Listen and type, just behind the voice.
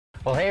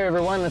Well, hey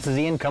everyone, this is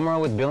Ian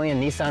Cumero with Billy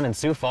and Nissan in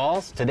Sioux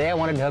Falls. Today I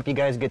wanted to help you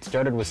guys get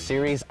started with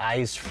Siri's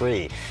Eyes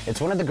Free. It's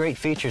one of the great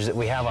features that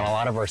we have on a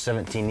lot of our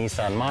 17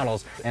 Nissan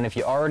models, and if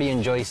you already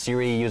enjoy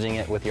Siri using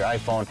it with your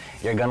iPhone,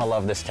 you're gonna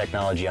love this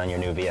technology on your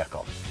new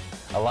vehicle.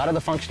 A lot of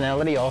the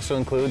functionality also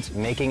includes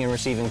making and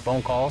receiving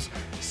phone calls,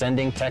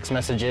 sending text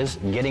messages,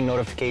 getting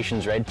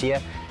notifications read to you,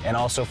 and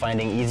also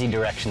finding easy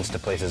directions to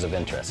places of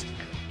interest.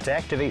 To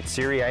activate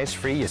Siri Eyes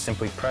Free, you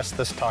simply press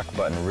this talk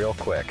button real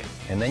quick,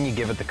 and then you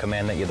give it the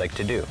command that you'd like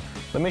to do.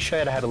 Let me show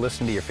you how to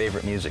listen to your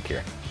favorite music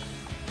here.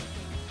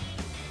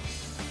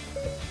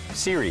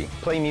 Siri,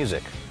 play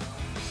music.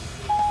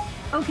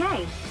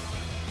 Okay.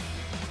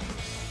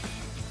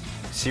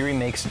 Siri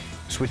makes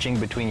switching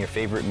between your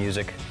favorite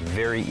music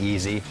very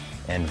easy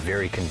and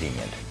very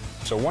convenient.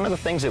 So one of the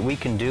things that we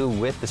can do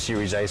with the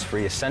Siri's Eyes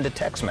Free is send a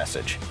text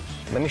message.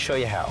 Let me show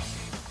you how.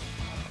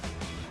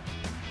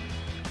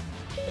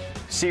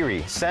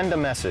 Siri, send a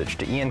message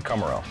to Ian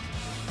Cumero.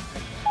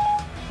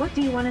 What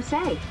do you want to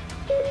say?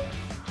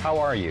 How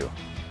are you?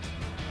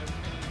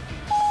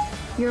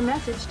 Your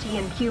message to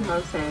Ian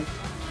Cumero says,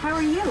 how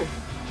are you?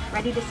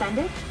 Ready to send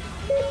it?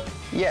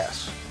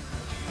 Yes.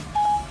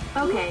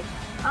 Okay,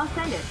 I'll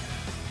send it.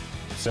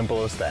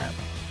 Simple as that.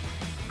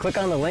 Click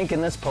on the link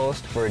in this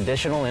post for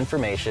additional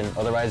information.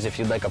 Otherwise, if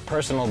you'd like a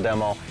personal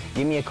demo,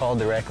 give me a call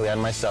directly on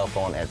my cell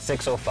phone at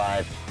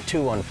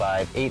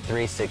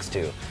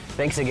 605-215-8362.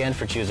 Thanks again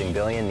for choosing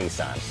Billy and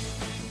Nissan.